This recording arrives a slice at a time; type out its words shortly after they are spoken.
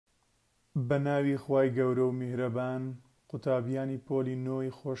بە ناوی خوای گەورە و میهرەبان قوتابیانی پۆلی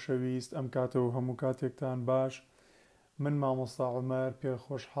نۆی خۆشەویست ئەم کاتەوە هەموو کاتێکتان باش من مامۆستا عومەر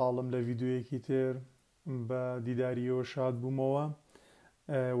پێخۆشحاڵم لە ڤیدیۆیەکی تر بە دیداریەوە شاد بوومەوە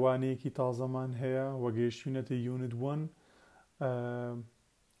وانەیەکی تازەمان هەیە وەگەیشتوونەتە یونت 1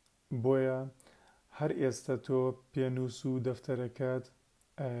 بۆیە هەر ئێستا تۆ پێنووس و دەفتەرەکەت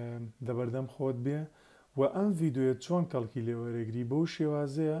دەبەردەم خۆت بێ و ئەم ڤیدیۆیە چۆن کەڵکی لێوەرەگری بەو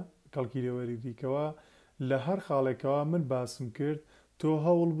شێوازەیە کەڵکی لێوەرەگریکەوە لە هەر خاڵێکەوە من باسم کرد تۆ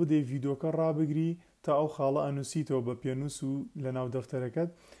هەوڵ بدەی ڤیدیۆکە ڕابگری تا ئەو خاڵە ئەنووسیتەوە بە پێنووس و لە ناو دەفتەرەکەت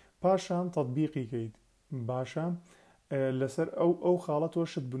پاشان تەطبیقی کەیت باشە لەسەر ئەو خاڵە تۆ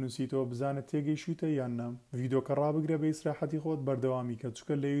شت بنووسیتەوە بزانە تێگەیشتە یان نام ڤیدیۆکە ڕابگرە بە ئیسراحەتی خۆت بەردەوامی کە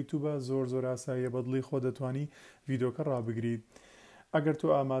چکە لە یوتیوبە زۆر ئاساییە بەدڵی خۆ دەتوانی ڤیدیۆکە ڕابگریت ئەگەر تۆ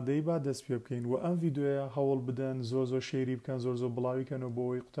ئامادەی با دەست پێ بکەین و ئەم ڤیدیۆیە هەوڵ بدەن زۆر شێری بکەن زۆر بڵاویکەنەوە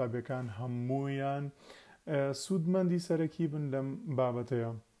بۆەوەی قوتابیەکان هەموویان سوودمەندی سەرەکی بن لەم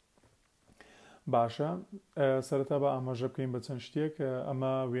بابەتەیە باشە سەرەتا بە ئاماژە بکەین بە چەند شتێک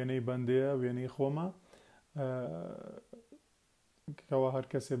ئەمە وێنەی بەندەیە وێنەی خۆمە کەوا هەر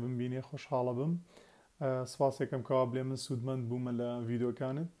کەسێ بمبینێ خۆشحاڵە بم سپاسێکم کەوا بڵێ من سوودمەند بوومە لە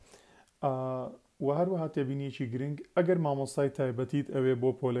ڤیدیۆکانت و هەروەها تێبینیەکی گرنگ ئەگەر مامۆستای تایبەتیت ئەوێ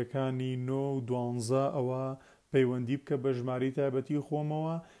بۆ پۆلەکانی 9 و 12 ئەوە پەیوەندی بکە بە ژمارەی تایبەتی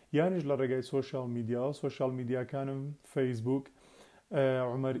خۆمەوە یانیش لە ڕێگای سۆشیال میدیا و سۆشیال میدیاکانم فەیسبوک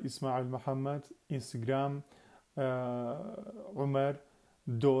عومەر ئیسماعیل محەممەد ئینستاگرام عومەر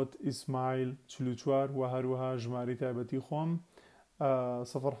دۆت ئیسماعیل 44 و هەروەها ژمارەی تایبەتی خۆم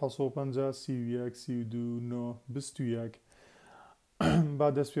 050 31 32 21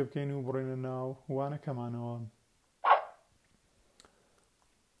 با دەست پێ بکەین و بڕێنە ناو وانەکەمانەوە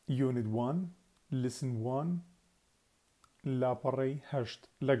یونت 1 لسن 1 لاپەڕەی 8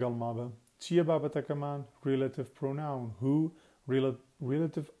 لەگەڵ مابە چییە بابەتەکەمان relative pronoun who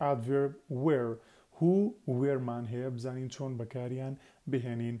relative adverb where who whereمان هەیە بزانین چۆن بەکاریان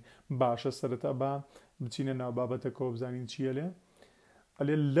بهێنین باشە سەرەتا با بچینە ناو بابەتەکەوە بزانین چییە لێ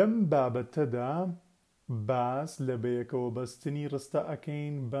ئەلێ لەم بابەتەدا باس لە بەیەکەوە بەستنی ڕستە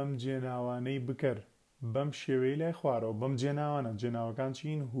ئەکەین بەم جێناوانەی بکەر بەم شێوەی لای خوارەوە بەم جێناوانە جێناوەکان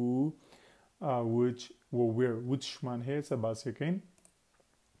چین هو which و where whichمان هەیە چە باسیەکەین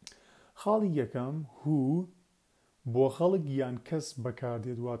خاڵی یەکەم هو بۆ خەڵک یان کەس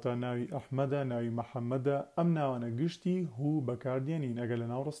بەکاردێت واتە ناوی ئەحمەدە ناوی مەحەممەدە ئەم ناوانە گشتی هو بەکاردێنین ئەگەر لە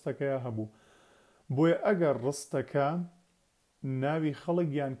ناو ڕستەکەیە هەبوو بۆیە ئەگەر ڕستەکە ناوی خەڵک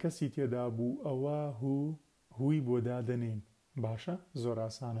یان کەسی تێدا بوو ئەوە هوی بۆ دادەنین باشە زۆر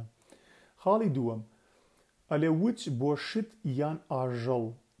ئاسانە خاڵی دووەم ئەلێ وچ بۆ شت یان ئاژەڵ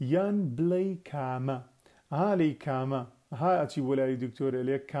یان بڵێ کامە هالی کامە ها ئەچی بۆ لای دکتۆرە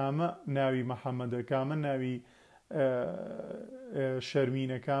لێ کامە ناوی مەحەممەدە کامە ناوی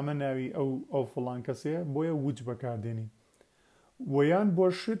شەرمینە کامە ناوی ئەو فڵان کەسەیە بۆیە وچ بەکاردێنین ویان بۆ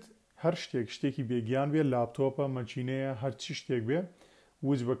شت هەر شتێکی بێگیان بێ لاپتۆپە مەچینەیە هەرچی شتێک بێ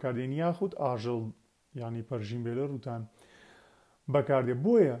وچ بەکاردێنی یاخود ئاژەڵ ینی پەرژین بێ لە ڕوتان بەکاردێ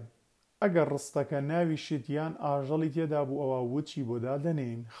بۆیە ئەگەر ڕستەکە ناوی شت یان ئاژەڵی تێدا بوو ئەوە وچی بۆ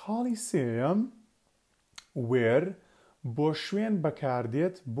دادەنین خاڵی سێیەم وێر بۆ شوێن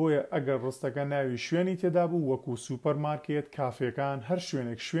بەکاردێت بۆیە ئەگەر ڕستەکە ناوی شوێنی تێدا بوو وەکو سوپەرمارکێت کافێکان هەر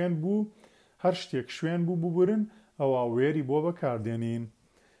شوێنێک شوێن بوو هەر شتێک شوێن بوو ببورن ئەوە وێری بۆ بەکاردێنین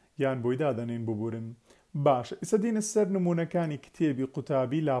یان بۆی دادەنین ببورن باشە ئێستا دێنە سەر نمونونەکانی کتێبی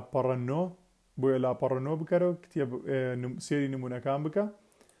قوتابی لاپەڕە 9 بۆیە لاپەڕە 9 بکەرەوە کتێب سێری نمونونەکان بکە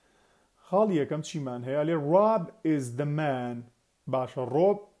خاڵی یەکەم چیمان هەیە لێ ڕاب is the man باشە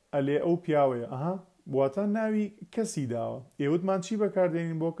ڕۆب ئەلێ ئەو پیاوەیە ئەها واتە ناوی کەسی داوە ئێوتمان چی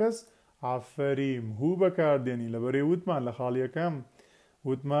بەکاردێنین بۆ کەس ئافەریم هوو بەکاردێنین لەبەرێ وتمان لە خاڵیەکەم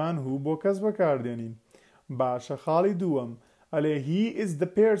وتمان هوو بۆ کەس بەکاردێنین باشە خاڵی دووەم ئەلێ he is the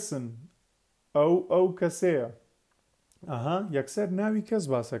person ئەو کەسەیە ئەها یەکسەر ناوی کەس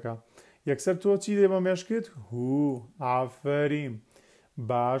باسەکە یەکسەر تۆ چی دێ بە مێشکت هوو ئافەریم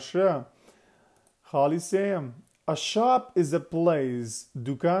باشە خاڵی سێم a shop is a place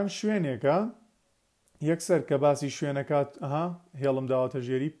دوکان شوێنێکە یەکسەر کە باسی شوێنەکات ئەها هێڵم داوەتە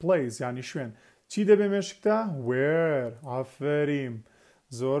ژێری place ینی شوێن چی دەبێ مێشکتا where ئافەریم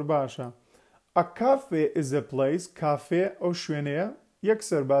زۆر باشە a cafe is a place کافێ ئەو شوێنەیە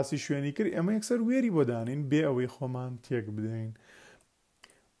یەکسەر باسی شوێنی کرد ئەمە یەکسەر وێری بۆ دانین بێ ئەوەی خۆمان تێک بدەین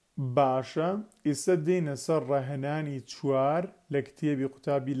باشە ئێستا دێنە سەر ڕاهێنانی 4 لە کتێبی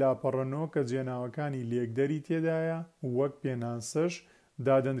قوتابی لاپەڕەنۆ کە جێناوەکانی لێکدەری تێدایە وەک پێناسەش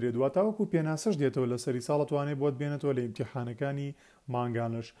دادەنرێت دووە تاوەکو پێناسەش دێتەوە لە سەری ساڵە توانێت بۆت بێنێتەوە لە ئیمتیحانەکانی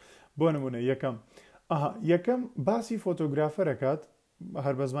مانگانش بۆ نمونە یەکەم باسی فۆتۆگرافەرەکات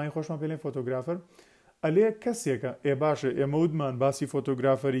هەر بە زمانی خۆشمان پێڵێن فۆتۆگرافەر ئەلێ کەسێکە باشە ئێمە وتمان باسی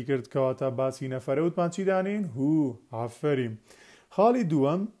فۆتۆگرافەری کرد کەواتە باسی نەفەرە وتمان چی دانین ئافەریم خاڵی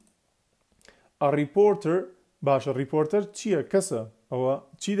دووەم ریپۆرتەر باشە ریپۆرتەر چییە کەسە ئەوە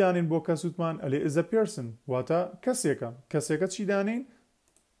چی دانین بۆ کەس وتمان ئەلێ is a person واتە کەسێکە چی دانین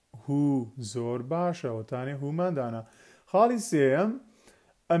زۆر باشە وتانێ هومان دانا خاڵی سێەم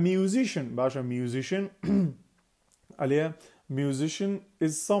a musician باشە musician ئەلێ musician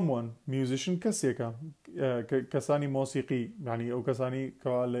is someone musician کەسێکە کەسانی مۆسیقی یعنی ئەو کەسانی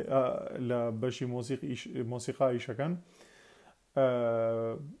کەوا لە بەشی مۆسیقایی شەکەن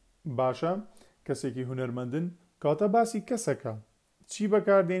باشە کەسێکی هونەرمەندن کەواتە باسی کەسەکە چی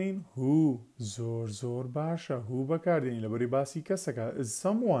بەکاردێنین زۆر باشە بەکاردێنین لەبەری باسی کەسەکە is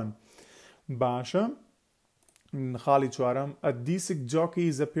someone باشە خاڵی چوارەم a disc jockey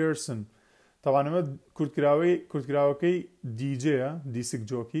is a person طبعا ئەمە کورتکراوەکەی دیجەیە دیسک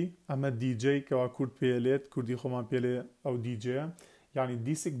جۆکی ئەمە دیجەی کەوا کورت پێلێت کوردی خۆمان پێلێ ئەو دیجەیە یعنی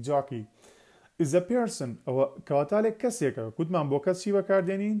دیسک جۆکی is a person ئەوە کەواتالێک کەسێکە کوتمان بۆ کەس چی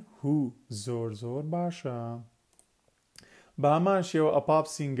بەکاردێنین زۆر باشە بە هەمان شێوە ئە پاپ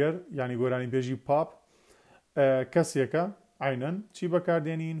سینگەر یعنی گۆرانی بێژی پاپ کەسێکە عینەن چی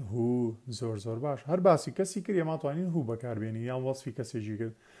بەکاردێنین زۆر باش هەر باسی کەسی کرد ئێماتوانین بەکاربێنین یان وەصفی کەسێکی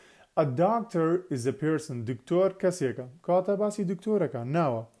کرد A doctor is a person دکتۆر کەسێکە کەواتە باسی دکتۆرەکە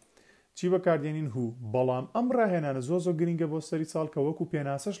ناوە چی بەکاردێنین بەڵام ئەم ڕاهێنانە زۆر گرنگە بۆ سەری ساڵ کە وەکو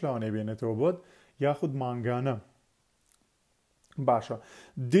پێناسەش لەوانێ بێنێتەوە بۆت یاخود مانگانە باشە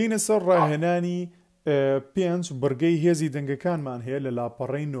دێنە سەر ڕاهێنانی 5 بڕگەی هێزی دەنگەکانمان هەیە لە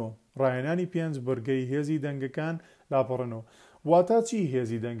لاپەڕەی نۆ ڕاهێنانی 5 بڕگەی هێزی دەنگەکان لاپەڕەنەوە واتە چی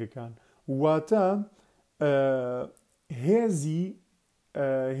هێزی دەنگەکان واتە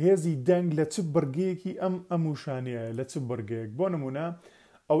هێزی دەنگ لە چ بڕگەیەکی ئەم وشانەیە لە چ بڕگەیەک بۆ نمونە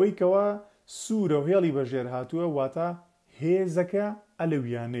ئەوەی کەوا سوورە و هێڵی بەژێر هاتووە واتە هێزەکە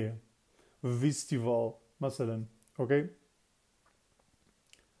ئەلەویانەیە فیستیڤاڵ مەسەلەن ئۆکەی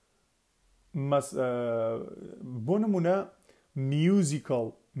بۆ نمونە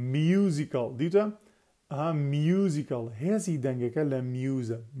میوزیکال دیتە میوزیکال هێزی دەنگەکە لە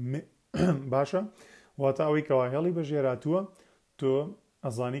میوزە باشە واتە ئەوەی کەوا هێڵی بەژێر هاتووە تۆ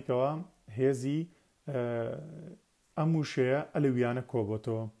ئەزانی کەوا هێزی ئەم وشەیە ئەلەویانە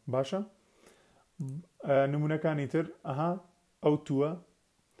کۆبۆتەوە باشە نمونونەکانی تر ئەو تووە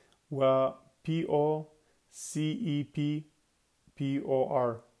و POCEPPOR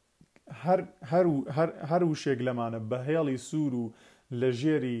هەر وشێک لەمانە بە هێڵی سوور و لە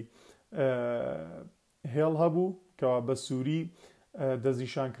ژێری هێڵ هەبوو کەوا بە سووری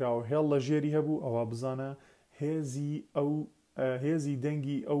دەزیشان کراوە هێڵ لە ژێری هەبوو ئەوە بزانە هێزی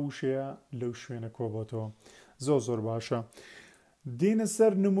دەنگی ئەو وشەیە لەو شوێنە کۆبۆتەوە زۆر باشە دێنە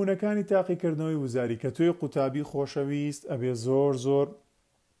سەر نمونونەکانی تاقیکردنەوەی وزاری کە توی قوتابی خۆشەویست ئەبێ زۆر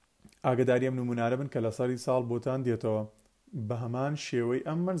ئاگداری ئەم نمونارە بن کە لە سەری ساڵ بۆتان دێتەوە بە هەمان شێوەی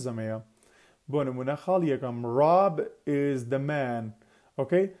ئەم مەرزەمەیە بۆ نمونە خاڵ یەکەم Rob is the man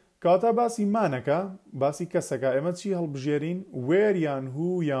ئۆکەی کاتە باسی مانەکە باسی کەسەکە ئێمە چی هەڵبژێرین where یان who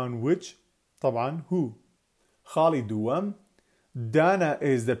یان which طبعا who خاڵی دووەم Dana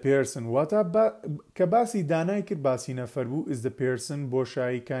is the person واتە کە باسی دانای کرد باسی نەفەر بوو is the person بۆ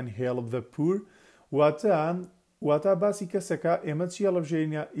شایکان help the poor واتە باسی کەسەکە ئێمە چی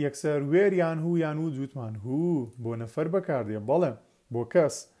هەڵبژێرین یەکسەر where یان who یان who جوتمان who بۆ نەفەر بەکاردێ بەڵێ بۆ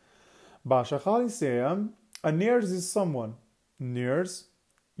کەس باشە خاڵی سێەم a nurse is someone nurse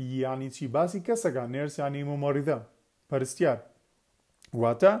یعنی چی باسی کەسەکە nurse یعنی مۆمەڕیدە پەرستیار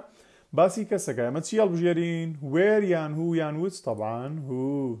واتە باسی کەسەکە ئەمە چی هەڵبژێرین where یان who یان which طبعا who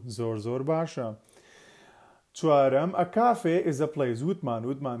زۆر باشە چوارەم a cafe is a place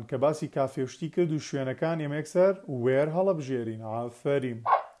وتمان کە باسی کافێشتی کرد و شوێنەکان ئێمە یەکسەر where هەڵبژێرین ئافەریم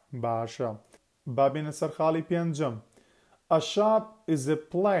باشە بابێنە سەر خاڵی پێنجەم a shop is a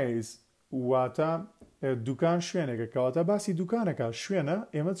place واتە دوکان شوێنێکە کەواتە باسی دوکانەکە شوێنە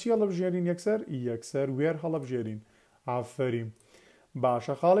ئێمە چی هەڵبژێرین یەکسەر where هەڵبژێرین ئافەریم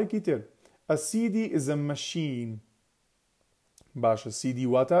باشە خاڵێکی تر a CD is a machine باشە CD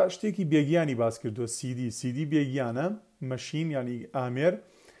واتە شتێکی بێگیانی باس کردووە CD بێگیانە مەشین ینی ئامێر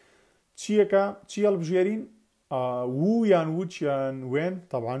چیەکە چی هەڵبژێرین وو یان وچ یان وێن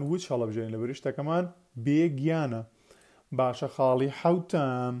طبعا وچ هەڵبژێرین لە بەریشتەکەمان بێگیانە باشە خاڵی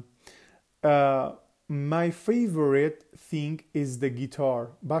حەوتەم my favorite thing is the guitar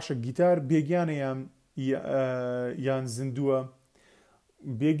باشە گیتار بێگیانە یان زیندووە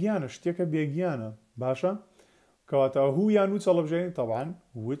بێگیانە شتێکە بێگیانە باشە کەواتە هو یان وچ هەڵەبژێرین طبعاً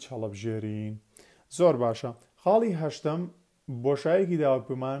وچ هەڵەبژێرین زۆر باشە خاڵی هەشتم بۆشایەکی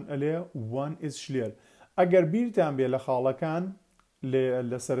داوەپمان ئەلێ one is شلێر ئەگەر بیرتان بێ لە خاڵەکان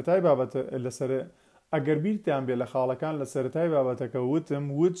لە سەرەتای بابەتە ئەگەر بیرتان بێ لە خاڵەکان لە سەرەتای بابەتەکە وتم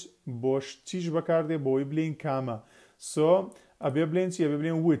وچ بۆ چیش بەکاردێ بۆی بلین کامە سۆ ئەبێ بلێن چیە بێ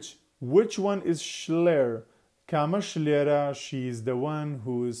بلێن which one is شلێر کامە شلێرە she is the one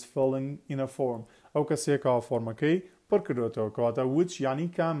who is filling in a form ئەو کەسێکەوە فۆرمەکەی پڕ کردوێتەوە کەواتە which یعنی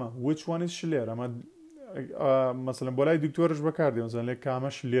کامە which one is شلێر ئەمە مەسەلەن بۆ لای دکتۆرش بەکاردێ مەسەلەن لێ کامە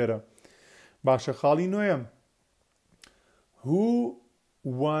شلێرە باشە خاڵی نوێم who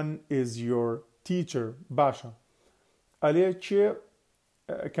one is your teacher باشە ئەلێ چێ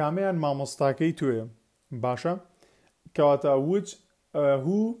کامەیان مامۆستاکەی توێ باشە کەواتە which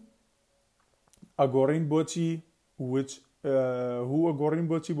who ئەگۆڕین بۆچی which هو ئەگۆڕین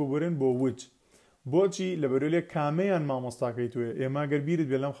بۆچی ببورێن بۆ which بۆچی لەبەرولێ کامەیان مامۆستاکەی توێ ئێمە گەر بیرت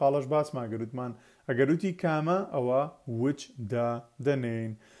بێ لەم خاڵەش باسمان گەروتمان ئەگەروتی کامە ئەوە which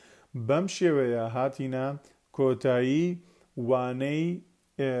دەنێین بەم شێوەیە هاتینە کۆتایی وانەی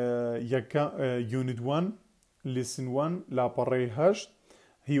یونت 1 لیسن 1 لاپەڕەی 8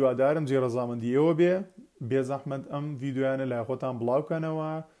 هیوادارم جێڕەزامەندی ئێوە بێ بێزەحمەت ئەم ڤیدیۆیانە لای خۆتان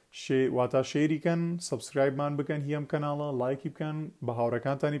بڵاوکەنەوە واتە شێریکەن سەبسکرایبمان بکەن هی ئەم کەناڵە لایکی بکەن بە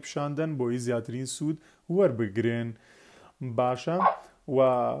هاوڕەکانتانی پیشاندەن بۆی زیاترین سوود وەربگرێن باشە و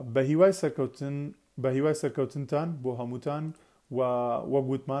بە هیوای سەرکەوتنتان بۆ هەمووتان و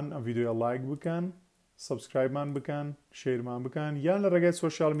وەگوتمان ئەم ڤیدیۆیە لایک بکەن سەبسکرایبمان بکەن شێرمان بکەن یان لە ڕێگای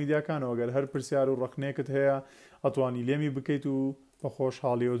سۆشیال میدیاکانەوە گەر هەر پرسیار و ڕەخنەیەکت هەیە ئەتوانی لێمی بکەیت و بە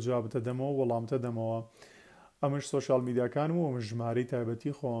خۆشحاڵیەوە جوابتە دەمەوە وەڵامتە دەمەوە ئەمەش سۆشیال میدیاکانم و ئەمەش ژمارەی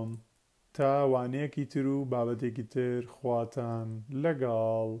تایبەتی خۆم تا وانەیەکی تر و بابەتێکی تر خواتان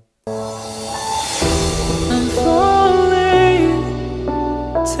لەگەڵ I'm falling,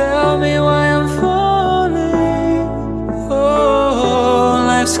 tell me why